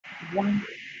One.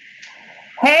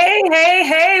 Hey, hey,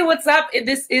 hey, what's up?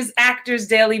 This is Actors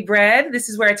Daily Bread. This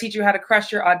is where I teach you how to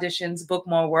crush your auditions, book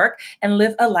more work, and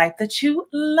live a life that you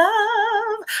love.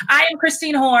 I am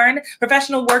Christine Horn,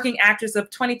 professional working actress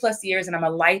of 20 plus years, and I'm a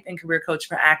life and career coach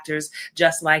for actors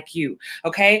just like you,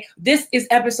 okay? This is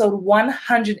episode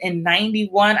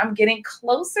 191. I'm getting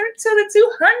closer to the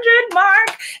 200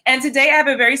 mark, and today I have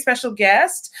a very special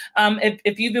guest.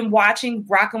 If you've been watching,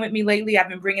 rocking with me lately, I've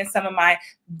been bringing some of my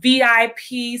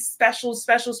VIP special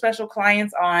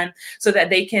clients on so that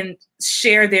they can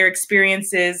share their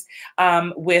experiences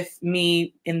with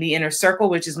me in the Inner Circle,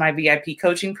 which is my VIP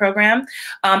coaching program.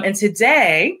 And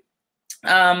today,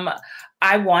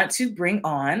 I want to bring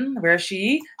on, where is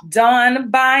she?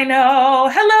 Dawn Bynoe.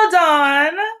 Hello,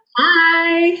 Dawn.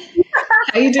 Hi.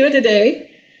 How you doing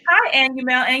today? Hi,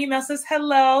 Annumel. Annumel says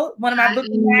hello. One of my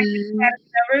booking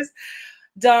members.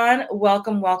 Dawn,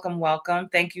 welcome, welcome, welcome.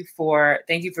 Thank you for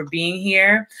being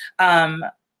here.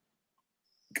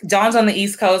 Dawn's on the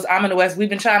East Coast. I'm in the West. We've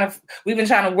been trying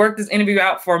to work this interview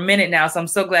out for a minute now, so I'm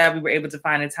so glad we were able to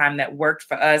find a time that worked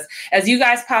for us. As you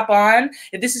guys pop on,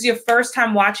 if this is your first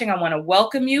time watching, I want to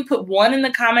welcome you. Put 1 in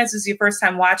the comments. This is your first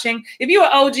time watching. If you're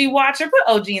an OG watcher, put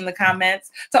OG in the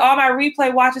comments. To all my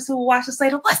replay watchers who will watch this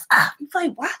later, what's up?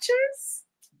 Replay watchers?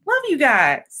 Love you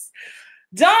guys.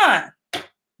 Dawn.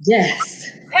 Yes.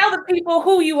 Tell the people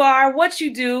who you are, what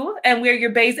you do, and where you're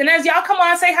based. And as y'all come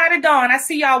on, say hi to Dawn. I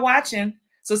see y'all watching.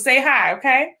 So say hi,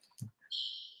 okay?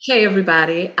 Hey,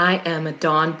 everybody. I am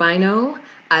Dawn Bynoe.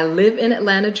 I live in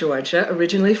Atlanta, Georgia,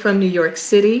 originally from New York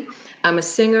City. I'm a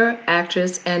singer,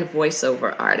 actress, and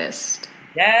voiceover artist.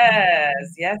 Yes,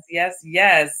 yes, yes,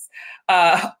 yes.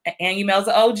 Annumel's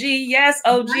an OG. Yes,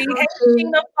 OG. Hey,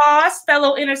 Tina Foss,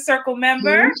 fellow Inner Circle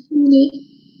member.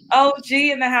 OG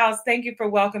in the house. Thank you for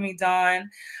welcoming Dawn.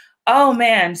 Oh,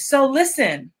 man. So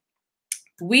listen,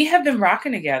 we have been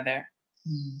rocking together.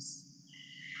 Yes.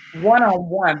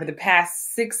 One-on-one for the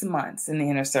past 6 months in the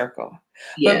Inner Circle.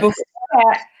 Yes. But before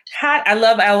that,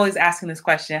 I always asking this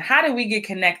question. How did we get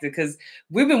connected? Because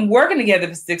we've been working together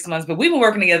for 6 months, but we've been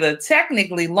working together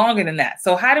technically longer than that.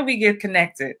 So how did we get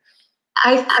connected?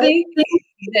 I think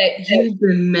that you've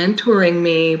been mentoring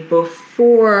me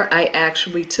before I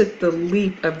actually took the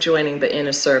leap of joining the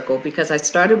Inner Circle, because I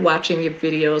started watching your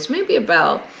videos maybe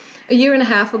about a year and a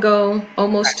half ago,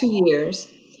 almost 2 years.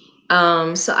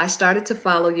 So I started to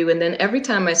follow you, and then every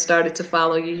time I started to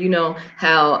follow you, you know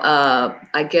how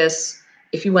I guess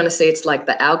if you want to say it's like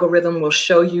the algorithm will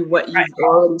show you what you've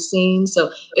already seen,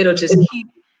 so it'll just keep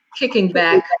kicking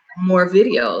back more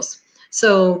videos.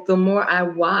 So the more I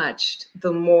watched,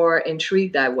 the more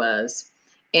intrigued I was,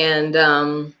 and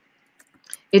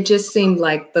it just seemed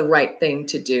like the right thing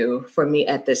to do for me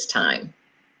at this time.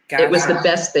 It was the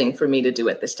best thing for me to do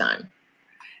at this time.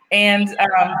 And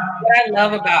what I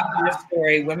love about your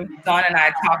story, when Dawn and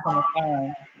I talked on the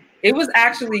phone, it was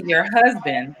actually your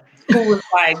husband who was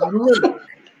like, look,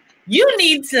 you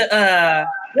need to,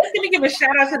 let me give a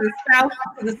shout out to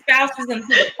the spouses and to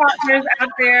the partners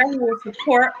out there who will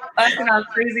support us in our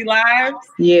crazy lives.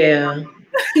 Yeah,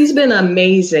 he's been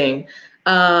amazing.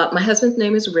 My husband's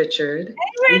name is Richard. Hey,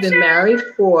 Richard. We've been married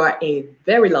for a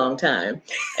very long time.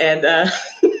 And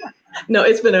no,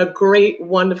 it's been a great,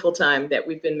 wonderful time that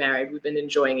we've been married. We've been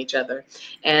enjoying each other.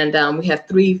 And we have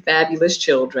 3 fabulous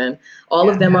children. All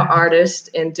of them are artists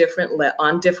in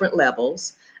on different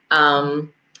levels.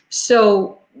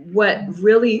 So what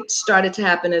really started to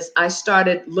happen is I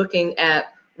started looking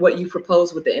at what you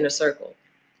proposed with the Inner Circle.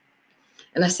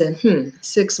 And I said,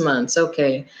 6 months.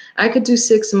 Okay, I could do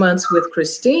 6 months with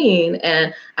Christine,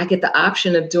 and I get the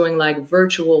option of doing like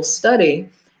virtual study.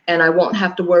 And I won't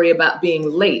have to worry about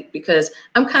being late, because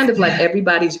I'm kind of like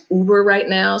everybody's Uber right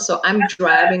now. So I'm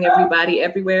driving everybody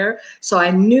everywhere. So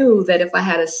I knew that if I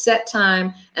had a set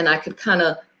time and I could kind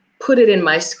of put it in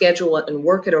my schedule and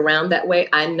work it around that way,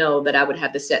 I know that I would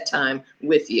have the set time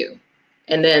with you.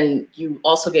 And then you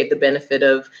also gave the benefit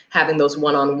of having those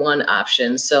one-on-one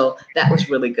options. So that was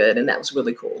really good. And that was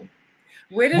really cool.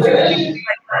 Where did you,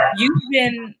 you've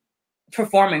been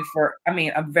performing for, I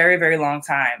mean, a very, very long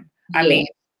time. I mean,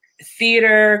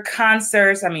 theater,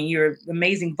 concerts. I mean, you're an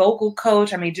amazing vocal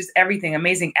coach. I mean, just everything,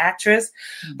 amazing actress.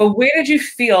 But where did you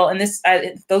feel, and this,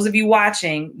 those of you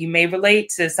watching, you may relate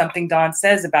to something Dawn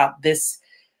says about this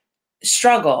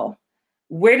struggle.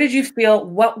 Where did you feel,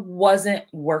 what wasn't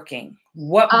working?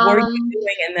 What were you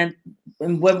doing?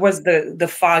 And what was the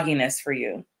fogginess for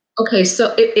you? Okay,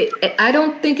 so I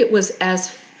don't think it was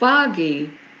as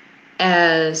foggy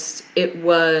as it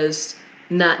was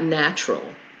not natural.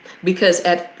 Because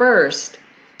at first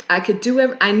I could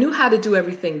do I knew how to do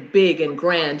everything big and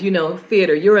grand, you know,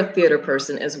 theater. You're a theater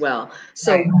person as well.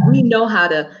 So Right. we know how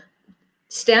to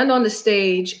stand on the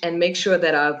stage and make sure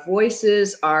that our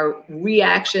voices, our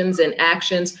reactions and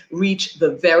actions reach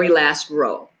the very last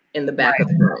row in the back of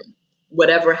the room,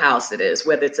 whatever house it is,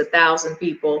 whether it's 1,000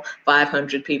 people,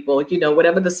 500 people, you know,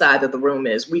 whatever the size of the room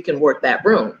is, we can work that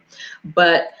room.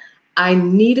 But I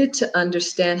needed to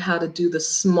understand how to do the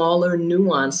smaller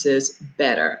nuances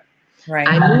better. Right.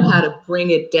 I knew how to bring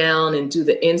it down and do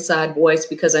the inside voice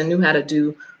because I knew how to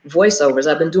do voiceovers.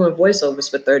 I've been doing voiceovers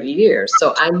for 30 years.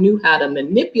 So I knew how to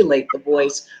manipulate the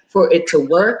voice for it to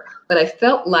work, but I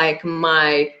felt like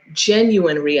my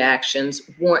genuine reactions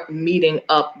weren't meeting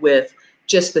up with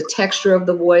just the texture of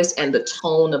the voice and the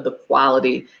tone of the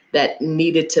quality that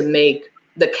needed to make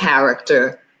the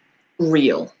character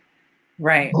real.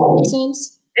 Right. Makes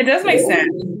sense? It does make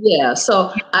sense. Yeah,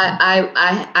 so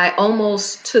I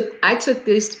almost took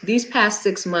these past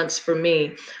 6 months for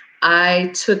me,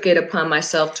 I took it upon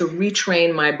myself to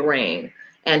retrain my brain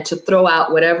and to throw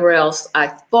out whatever else I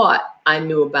thought I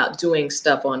knew about doing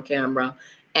stuff on camera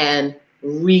and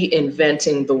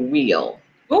reinventing the wheel.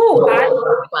 Ooh,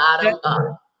 Bottom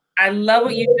up. I love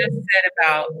what you just said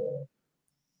about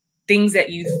things that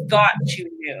you thought you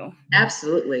knew.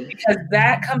 Absolutely. Because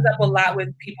that comes up a lot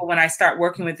with people when I start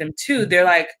working with them too. They're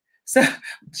like, so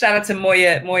shout out to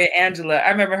Moya Angela. I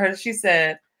remember her, she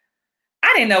said,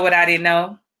 I didn't know what I didn't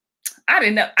know. I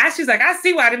didn't know. She's like, I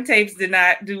see why them tapes did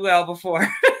not do well before.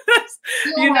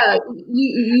 You know?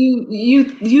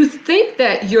 You think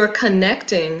that you're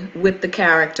connecting with the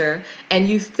character and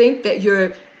you think that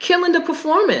you're killing the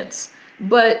performance,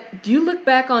 but you look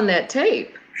back on that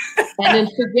tape and then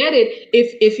forget it.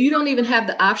 If you don't even have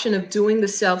the option of doing the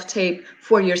self-tape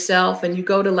for yourself and you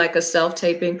go to like a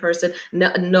self-taping person,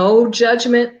 no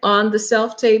judgment on the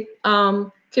self-tape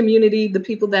community, the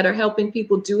people that are helping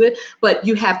people do it, but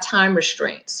you have time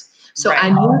restraints. So I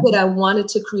knew that I wanted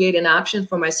to create an option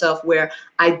for myself where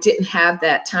I didn't have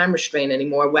that time restraint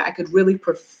anymore, where I could really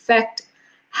perfect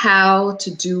how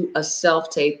to do a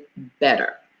self-tape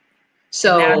better.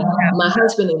 So my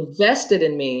husband invested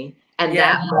in me, and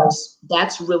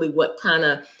that's really what kind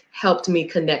of helped me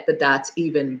connect the dots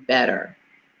even better.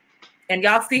 And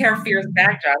y'all see her fierce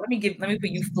backdrop. Let me put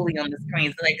you fully on the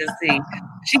screen so they can see.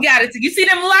 She got it. You see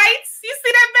them lights? You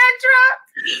see that backdrop?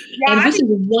 And this is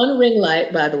one ring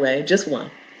light, by the way, just one.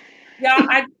 Y'all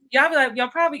be like, y'all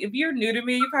probably, if you're new to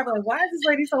me, you're probably like, why is this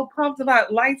lady so pumped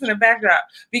about lights in the backdrop?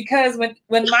 Because when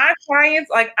my clients,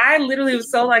 like, I literally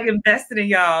was so like invested in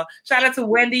y'all. Shout out to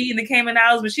Wendy in the Cayman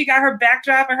Islands, when she got her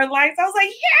backdrop and her lights, I was like,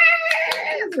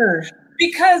 yes!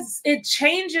 Because it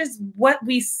changes what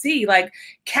we see. Like,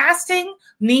 casting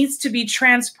needs to be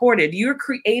transported. You're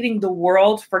creating the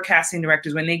world for casting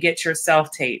directors when they get your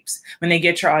self-tapes, when they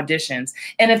get your auditions.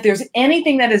 And if there's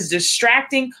anything that is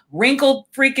distracting, wrinkled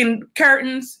freaking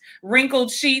curtains, wrinkled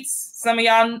sheets, some of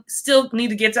y'all still need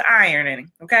to get to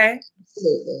ironing, okay?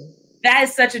 Absolutely. That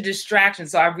is such a distraction.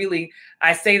 So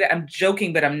I say that I'm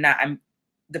joking, but I'm not.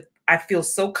 I feel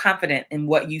so confident in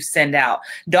what you send out.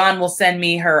 Dawn will send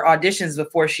me her auditions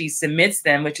before she submits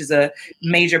them, which is a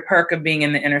major perk of being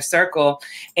in the inner circle.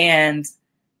 And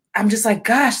I'm just like,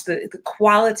 gosh, the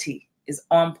quality is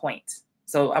on point.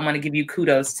 So I'm going to give you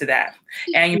kudos to that.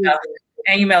 And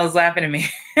you Mel is laughing at me.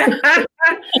 All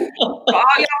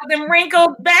y'all with them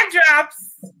wrinkled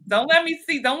backdrops. Don't let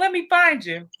me find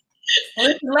you.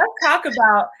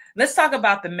 Let's talk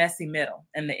about the messy middle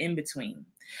and the in-between.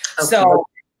 Okay. So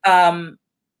I'm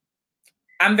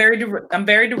very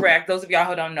direct. Those of y'all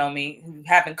who don't know me, who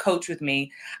haven't coached with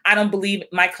me, I don't believe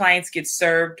my clients get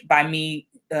served by me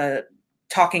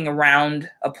talking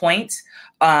around a point.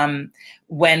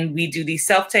 When we do these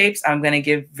self-tapes, I'm going to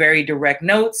give very direct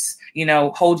notes,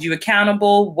 hold you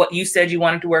accountable. What you said you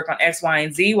wanted to work on X, Y,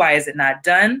 and Z. Why is it not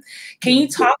done? Can you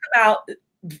talk about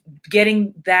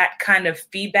getting that kind of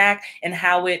feedback and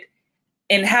how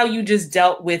you just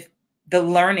dealt with the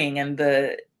learning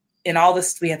and all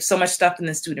this? We have so much stuff in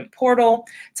the student portal.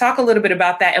 Talk a little bit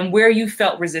about that and where you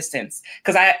felt resistance.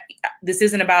 Because this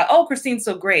isn't about, oh, Christine's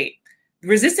so great.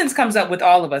 Resistance comes up with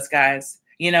all of us, guys.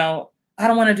 I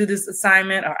don't want to do this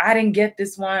assignment, or I didn't get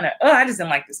this one, or I just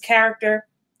didn't like this character.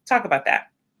 Talk about that.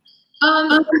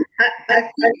 I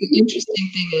think the interesting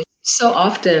thing is so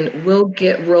often we'll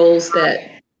get roles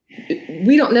that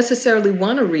we don't necessarily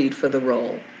want to read for the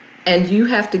role. And you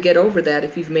have to get over that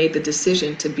if you've made the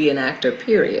decision to be an actor,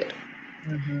 period.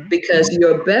 Mm-hmm. Because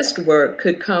your best work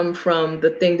could come from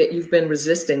the thing that you've been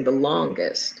resisting the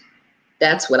longest.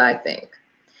 That's what I think.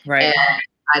 Right. And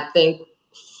I think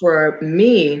for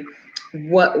me,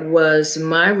 what was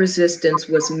my resistance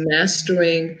was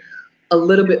mastering a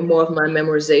little bit more of my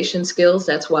memorization skills.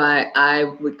 That's why I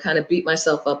would kind of beat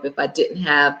myself up if I didn't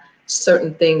have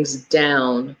certain things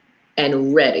down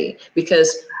and ready,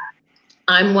 because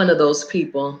I'm one of those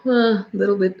people,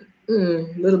 little bit,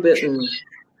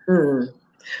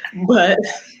 but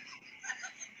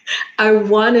I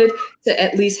wanted to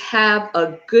at least have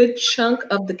a good chunk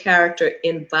of the character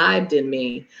imbibed in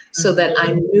me so that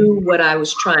I knew what I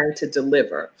was trying to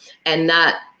deliver, and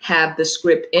not have the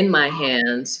script in my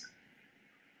hands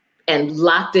and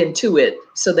locked into it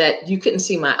so that you couldn't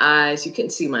see my eyes, you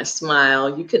couldn't see my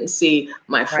smile, you couldn't see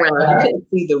my frown, you couldn't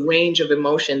see the range of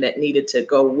emotion that needed to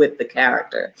go with the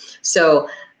character. So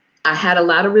I had a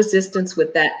lot of resistance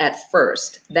with that at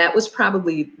first. That was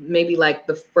probably maybe like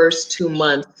the first 2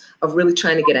 months of really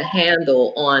trying to get a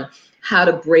handle on how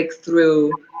to break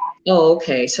through. Oh,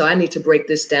 okay, so I need to break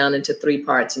this down into 3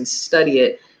 parts and study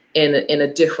it in a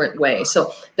different way.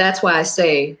 So that's why I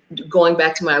say, going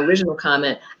back to my original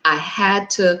comment, I had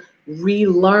to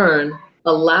relearn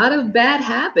a lot of bad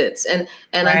habits. And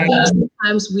I think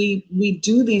sometimes we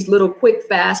do these little quick,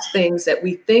 fast things that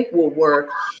we think will work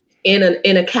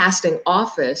in a casting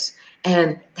office,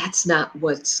 and that's not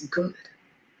what's good.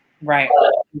 Right.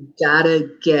 You gotta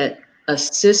get a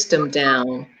system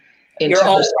down in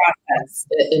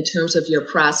terms of your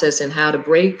process and how to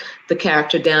break the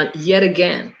character down yet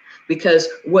again, because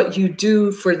what you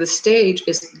do for the stage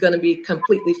is going to be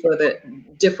completely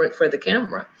different for the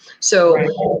camera. So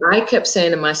I kept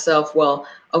saying to myself, well,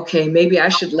 okay, maybe I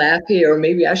should laugh here, or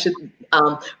maybe I should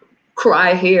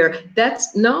cry here.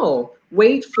 No,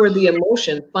 wait for the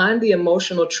emotion, find the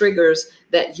emotional triggers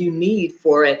that you need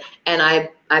for it. And I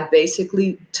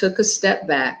basically took a step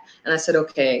back and I said,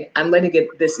 okay, I'm letting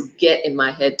this get in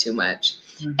my head too much.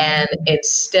 And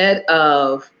instead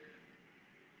of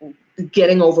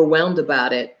getting overwhelmed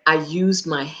about it, I used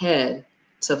my head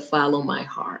to follow my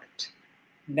heart.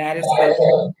 That is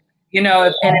so, you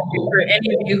know, and for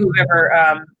any of you who've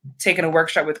ever taken a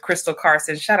workshop with Crystal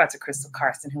Carson, shout out to Crystal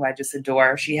Carson, who I just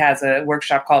adore. She has a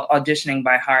workshop called Auditioning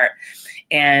by Heart.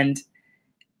 And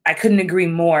I couldn't agree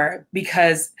more,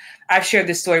 because I've shared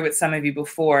this story with some of you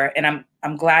before, and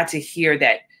I'm glad to hear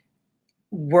that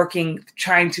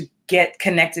trying to get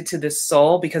connected to the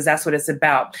soul, because that's what it's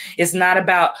about. It's not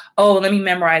about, oh, let me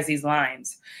memorize these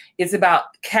lines. It's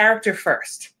about character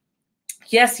first.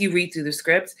 Yes, you read through the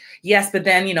script. Yes, but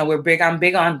then, you know, I'm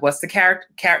big on what's the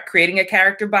character, creating a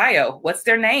character bio. What's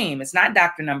their name? It's not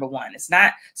Dr. Number 1. It's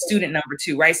not student number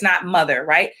 2, right? It's not mother,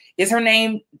 right? Is her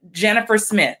name Jennifer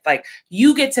Smith? Like,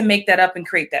 you get to make that up and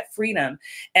create that freedom.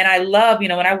 And I love, you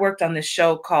know, when I worked on this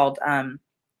show called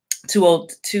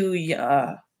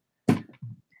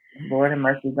Lord have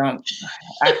mercy,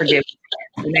 I forget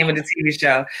the name of the TV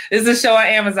show. This is a show on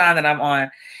Amazon that I'm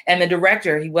on. And the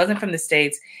director, he wasn't from the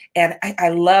States. And I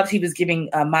loved, he was giving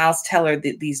Miles Teller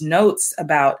these notes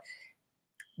about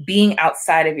being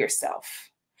outside of yourself.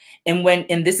 And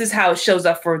this is how it shows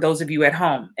up for those of you at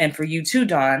home, and for you too,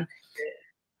 Dawn.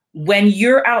 When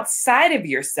you're outside of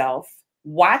yourself,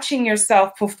 watching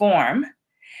yourself perform,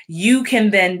 you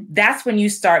can that's when you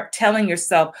start telling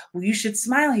yourself, well, you should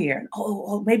smile here.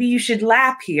 Oh, maybe you should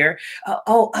laugh here.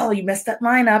 Oh, you messed that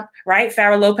line up, right?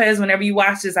 Farrah Lopez, whenever you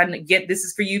watch this, I get this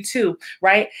is for you too,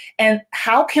 right? And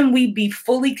how can we be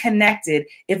fully connected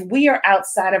if we are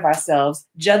outside of ourselves,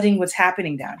 judging what's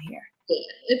happening down here?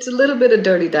 It's a little bit of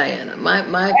Dirty Diana. My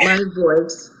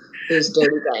voice is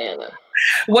Dirty Diana.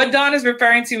 What Dawn is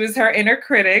referring to is her inner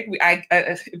critic.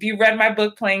 If you read my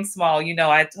book, Playing Small, you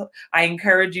know, I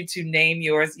encourage you to name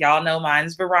yours. Y'all know mine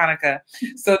is Veronica.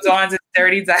 So Dawn's is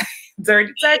Dirty Diana. Mine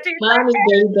is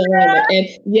Dirty Diana. And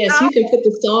yes, you can put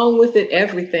the song with it,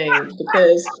 everything,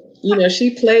 because, you know,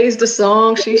 she plays the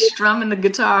song, she's strumming the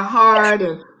guitar hard,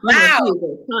 and wow, she is at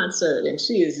a concert and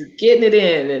she is getting it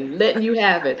in and letting you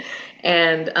have it.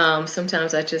 And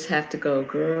sometimes I just have to go,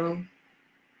 girl,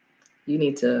 you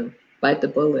need to bite the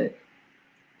bullet,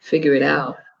 figure it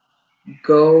out,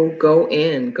 go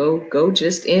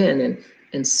just in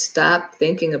and stop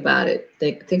thinking about it.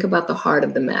 Think about the heart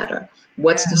of the matter.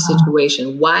 What's the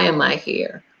situation? Why am I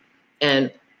here?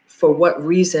 And for what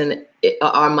reason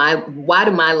why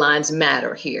do my lines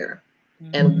matter here?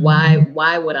 And why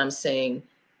what I'm saying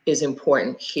is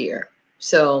important here?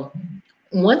 So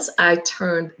once I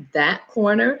turned that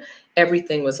corner,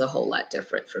 everything was a whole lot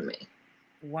different for me.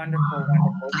 Wonderful,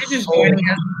 wonderful. If you're just joining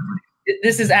us,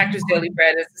 This is Actors Daily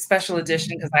Bread. It's a special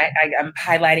edition because I'm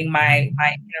highlighting my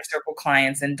Inner Circle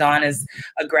clients, and Dawn is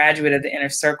a graduate of the Inner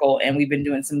Circle, and we've been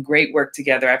doing some great work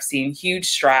together. I've seen huge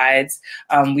strides.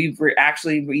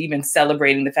 We're even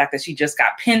celebrating the fact that she just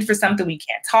got pinned for something we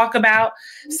can't talk about.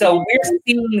 So we're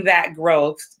seeing that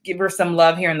growth. Give her some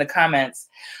love here in the comments.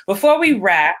 Before we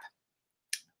wrap,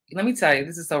 let me tell you,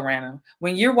 this is so random.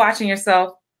 When you're watching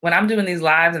yourself, when I'm doing these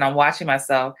lives and I'm watching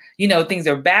myself, you know, things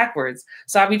are backwards.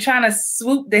 So I'll be trying to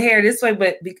swoop the hair this way,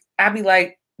 but I'll be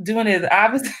like doing it the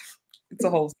opposite. It's a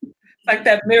whole, like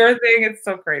that mirror thing. It's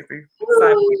so crazy.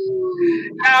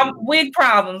 Wig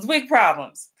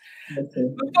problems. Okay.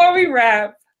 Before we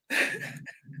wrap,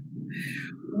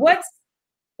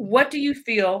 what do you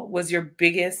feel was your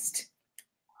biggest,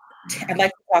 I'd like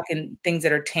to talk in things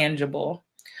that are tangible,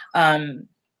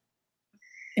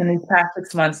 in these past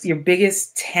 6 months, your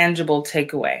biggest tangible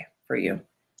takeaway for you?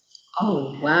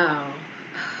 Oh, wow.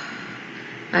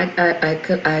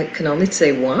 I can only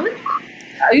say one.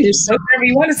 There's so whatever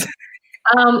you want to say.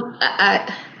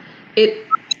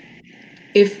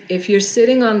 If you're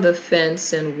sitting on the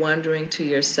fence and wondering to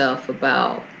yourself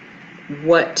about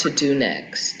what to do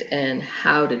next and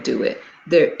how to do it,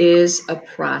 there is a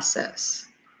process.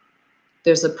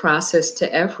 There's a process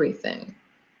to everything.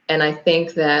 And I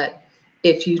think that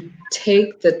if you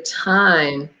take the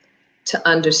time to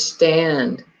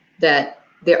understand that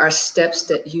there are steps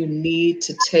that you need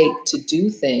to take to do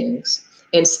things,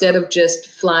 instead of just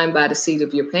flying by the seat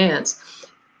of your pants,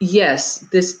 yes,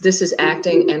 this is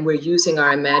acting and we're using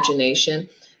our imagination,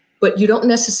 but you don't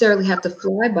necessarily have to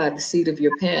fly by the seat of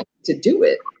your pants to do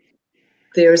it.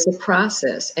 There's a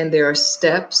process and there are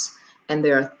steps and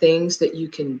there are things that you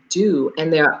can do.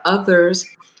 And there are others,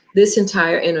 this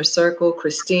entire Inner Circle,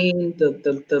 Christine,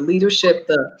 the leadership,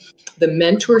 the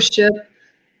mentorship,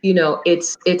 you know,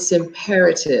 it's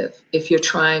imperative if you're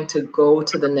trying to go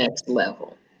to the next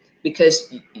level,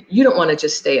 because you don't want to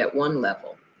just stay at one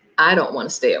level. I don't want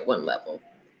to stay at one level.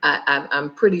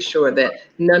 I'm pretty sure that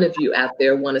none of you out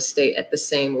there want to stay at the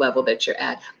same level that you're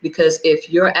at, because if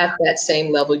you're at that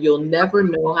same level, you'll never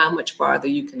know how much farther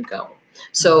you can go.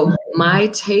 So my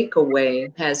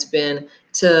takeaway has been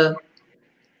to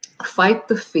fight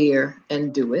the fear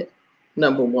and do it.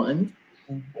 Number one.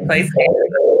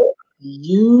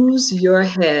 Use your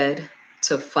head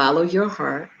to follow your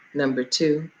heart. Number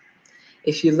two.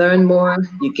 If you learn more,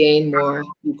 you gain more,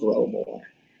 you grow more.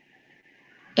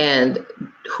 And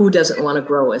who doesn't want to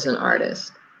grow as an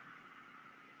artist?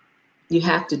 You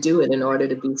have to do it in order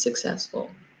to be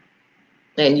successful.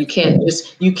 And you can't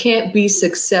be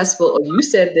successful, or you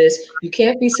said this, you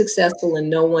can't be successful and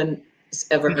no one has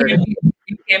ever heard of you.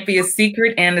 You can't be a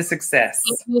secret and a success.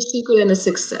 You can't be a secret and a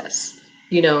success.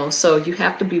 You know, so you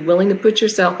have to be willing to put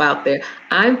yourself out there.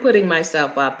 I'm putting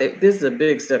myself out there. This is a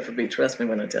big step for me. Trust me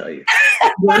when I tell you.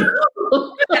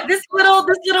 this little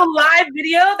live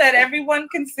video that everyone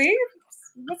can see.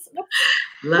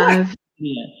 Live,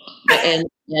 yeah. And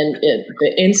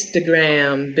the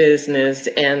Instagram business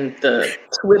and the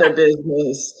Twitter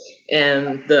business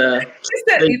and the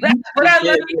what I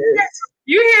love.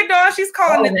 You hear Dawn? She's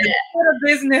calling it the Twitter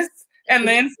business and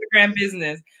the Instagram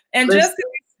business. And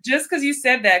just because you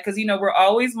said that, because, you know, we're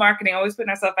always marketing, always putting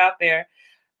ourselves out there.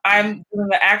 I'm doing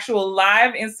the actual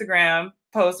live Instagram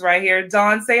post right here.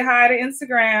 Dawn, say hi to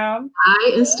Instagram.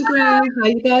 Hi, Instagram. How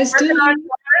you guys doing?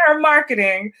 Her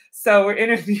marketing. So we're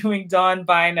interviewing Dawn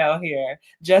Bynoe here,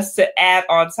 just to add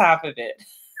on top of it.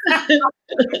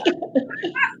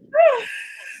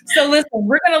 So listen,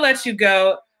 we're going to let you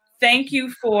go. Thank you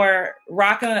for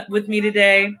rocking with me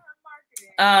today.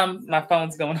 My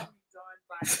phone's going on.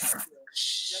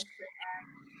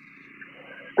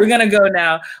 We're gonna go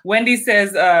now. Wendy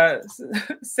says,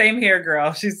 same here,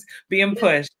 girl. She's being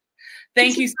pushed.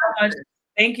 Thank you so much.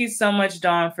 Thank you so much,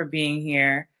 Dawn, for being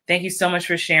here. Thank you so much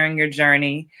for sharing your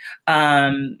journey.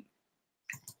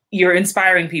 You're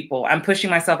inspiring people. I'm pushing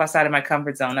myself outside of my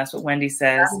comfort zone. That's what Wendy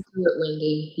says. Do it,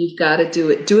 Wendy. You've got to do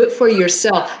it. Do it for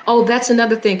yourself. Oh, that's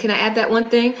another thing. Can I add that one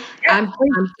thing? Yeah,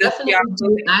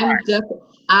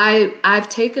 I've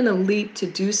taken a leap to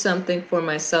do something for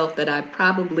myself that I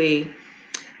probably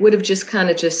would have just kind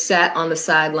of sat on the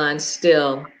sidelines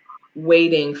still,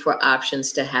 waiting for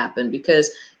options to happen, because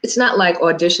it's not like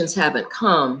auditions haven't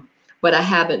come, but I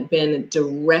haven't been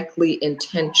directly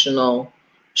intentional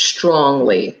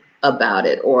strongly about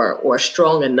it, or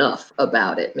strong enough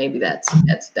about it. Maybe that's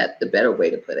the better way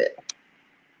to put it.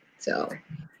 So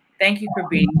thank you for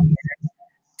being here.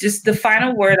 Just the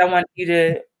final word I want you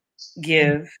to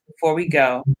give before we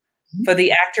go, for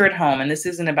the actor at home, and this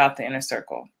isn't about the Inner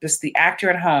Circle, just the actor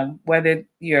at home, whether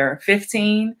you're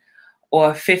 15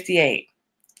 or 58,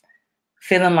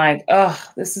 feeling like, oh,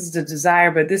 this is the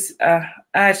desire, but this,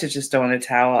 I should just throw in the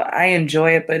towel. I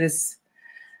enjoy it, but it's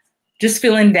just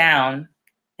feeling down.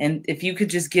 And if you could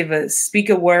just speak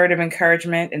a word of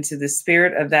encouragement into the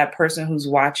spirit of that person who's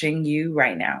watching you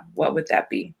right now, what would that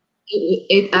be?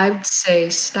 I'd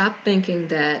say stop thinking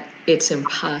that it's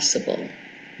impossible,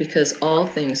 because all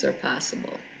things are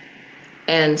possible.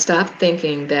 And stop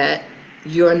thinking that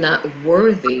you're not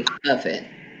worthy of it,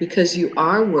 because you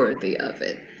are worthy of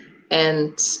it.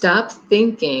 And stop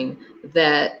thinking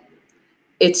that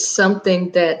it's something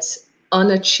that's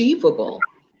unachievable,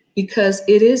 because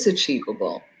it is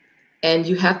achievable. And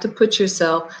you have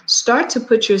to start to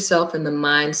put yourself in the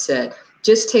mindset,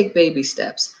 just take baby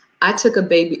steps. I took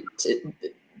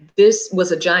this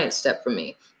was a giant step for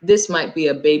me. This might be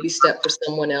a baby step for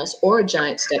someone else, or a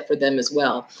giant step for them as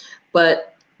well.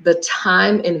 But the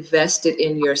time invested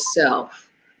in yourself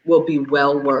will be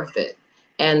well worth it.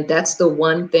 And that's the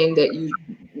one thing that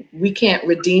we can't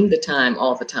redeem the time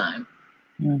all the time.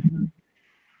 Mm-hmm.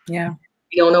 Yeah.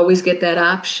 You don't always get that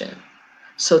option.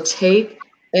 So take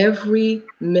every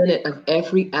minute of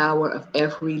every hour of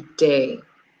every day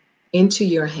into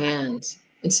your hands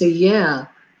and say, yeah,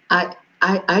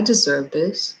 I deserve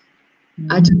this.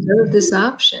 I deserve this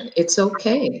option. It's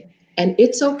okay. And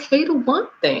it's okay to want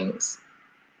things.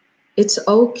 It's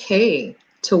okay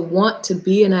to want to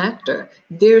be an actor.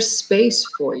 There's space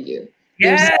for you.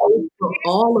 There's space for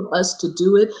all of us to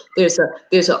do it. There's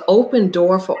an open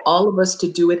door for all of us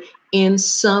to do it in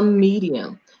some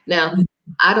medium. Now,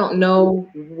 I don't know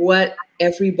what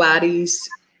everybody's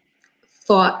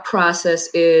thought process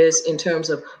is in terms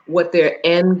of what their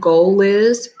end goal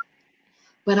is,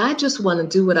 but I just want to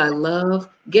do what I love,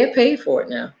 get paid for it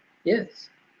now. Yes,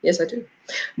 I do.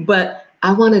 But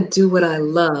I want to do what I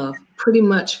love pretty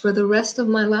much for the rest of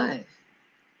my life.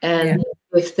 And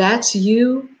if that's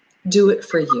you, do it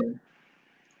for you.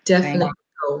 Definitely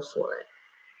go for it.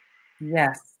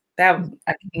 Yes.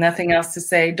 Nothing else to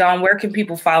say. Dawn, where can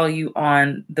people follow you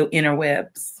on the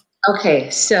interwebs? Okay,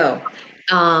 so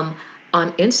on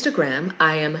Instagram,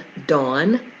 I am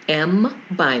Dawn M.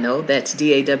 Bynoe. That's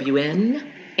DAWN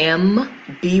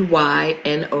MBYNOE.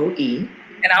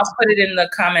 And I'll put it in the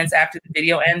comments after the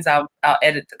video ends. I'll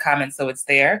edit the comments so it's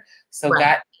there. So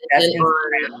that's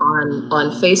on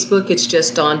Facebook, it's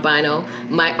just Dawn Bynoe.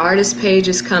 My artist page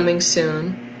is coming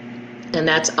soon, and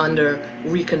that's under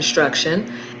reconstruction.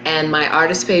 And my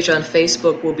artist page on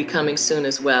Facebook will be coming soon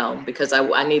as well, because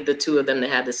I need the two of them to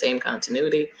have the same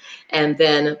continuity. And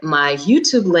then my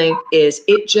YouTube link is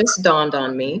It Just Dawned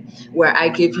on Me, where I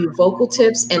give you vocal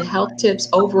tips and health tips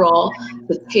overall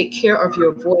to take care of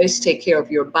your voice, take care of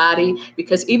your body.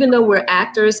 Because even though we're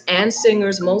actors and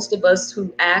singers, most of us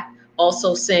who act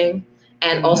also sing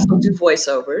and also do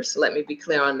voiceovers. Let me be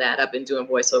clear on that. I've been doing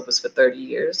voiceovers for 30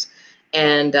 years.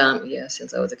 And yeah,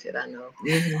 since I was a kid, I know.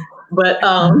 But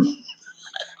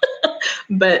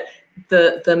but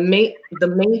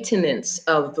the maintenance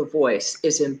of the voice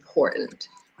is important,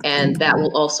 and that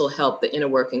will also help the inner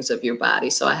workings of your body.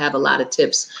 So I have a lot of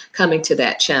tips coming to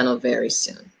that channel very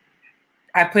soon.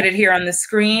 I put it here on the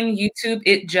screen, YouTube,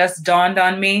 It Just Dawned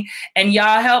on Me. And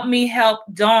y'all help me help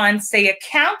Dawn stay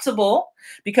accountable,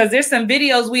 because there's some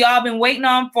videos we all been waiting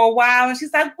on for a while. And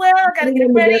she's like, well, I gotta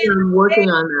get ready. I'm working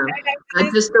on them. I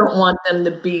just don't want them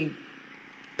to be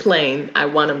plain. I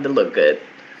want them to look good.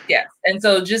 Yes. And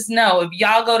so just know, if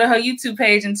y'all go to her YouTube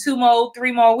page in 3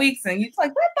 more weeks and you're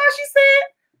like, what thought she said?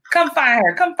 Come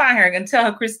find her and tell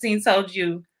her Christine told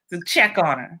you to check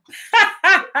on her.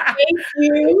 Thank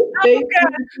you. Thank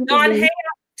you. Dawn,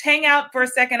 hang out for a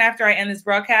second after I end this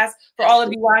broadcast. For all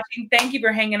of you watching, thank you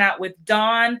for hanging out with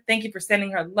Dawn. Thank you for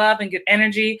sending her love and good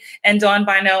energy. And Dawn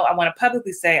Bynoe, I want to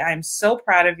publicly say I'm so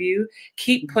proud of you.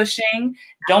 Keep pushing.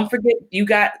 Don't forget,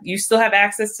 you still have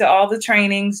access to all the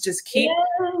trainings. Just keep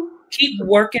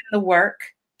working the work.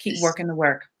 Keep working the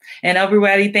work. And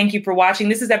everybody, thank you for watching.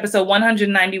 This is episode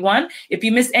 191. If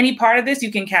you missed any part of this,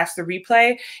 you can catch the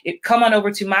replay. Come on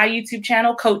over to my YouTube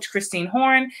channel, Coach Christine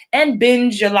Horn, and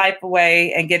binge your life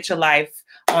away and get your life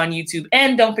on YouTube.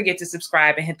 And don't forget to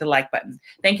subscribe and hit the like button.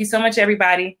 Thank you so much,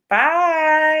 everybody.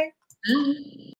 Bye.